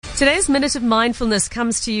Today's Minute of Mindfulness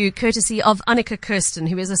comes to you courtesy of Annika Kirsten,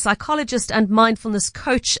 who is a psychologist and mindfulness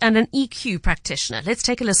coach and an EQ practitioner. Let's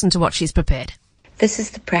take a listen to what she's prepared. This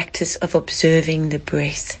is the practice of observing the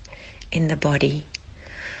breath in the body.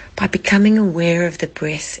 By becoming aware of the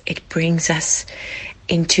breath, it brings us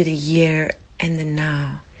into the here and the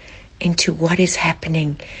now, into what is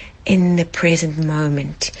happening in the present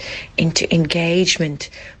moment, into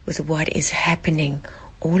engagement with what is happening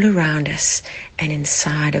all around us and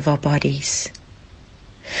inside of our bodies.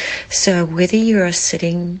 So whether you are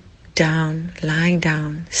sitting down, lying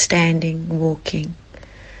down, standing, walking,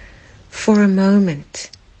 for a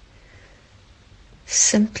moment,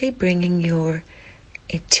 simply bringing your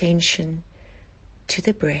attention to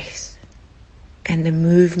the breath and the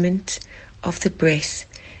movement of the breath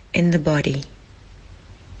in the body.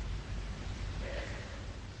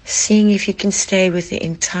 Seeing if you can stay with the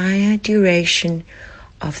entire duration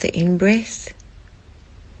of the in-breath,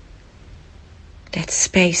 that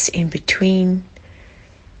space in between,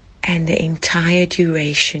 and the entire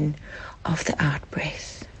duration of the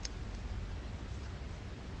out-breath.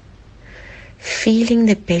 Feeling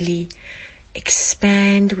the belly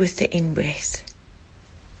expand with the in-breath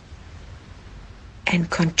and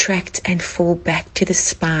contract and fall back to the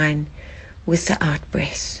spine with the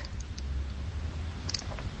out-breath.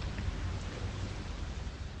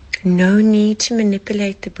 No need to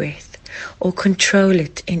manipulate the breath or control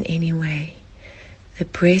it in any way. The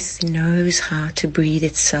breath knows how to breathe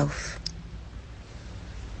itself.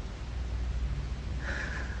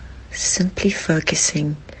 Simply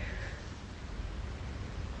focusing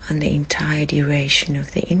on the entire duration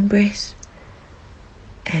of the in-breath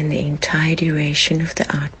and the entire duration of the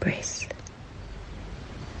out-breath.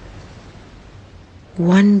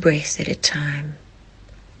 One breath at a time.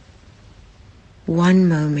 One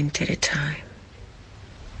moment at a time.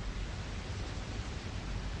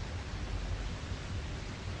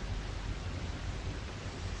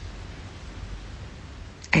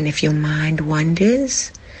 And if your mind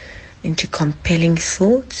wanders into compelling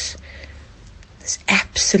thoughts, there's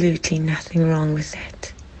absolutely nothing wrong with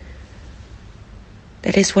that.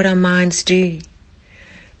 That is what our minds do.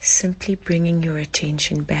 Simply bringing your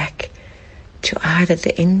attention back to either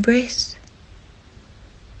the in-breath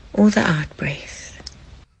or the out-breath.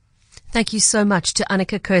 Thank you so much to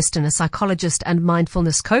Annika Kirsten, a psychologist and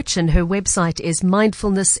mindfulness coach, and her website is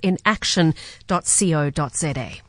mindfulnessinaction.co.za.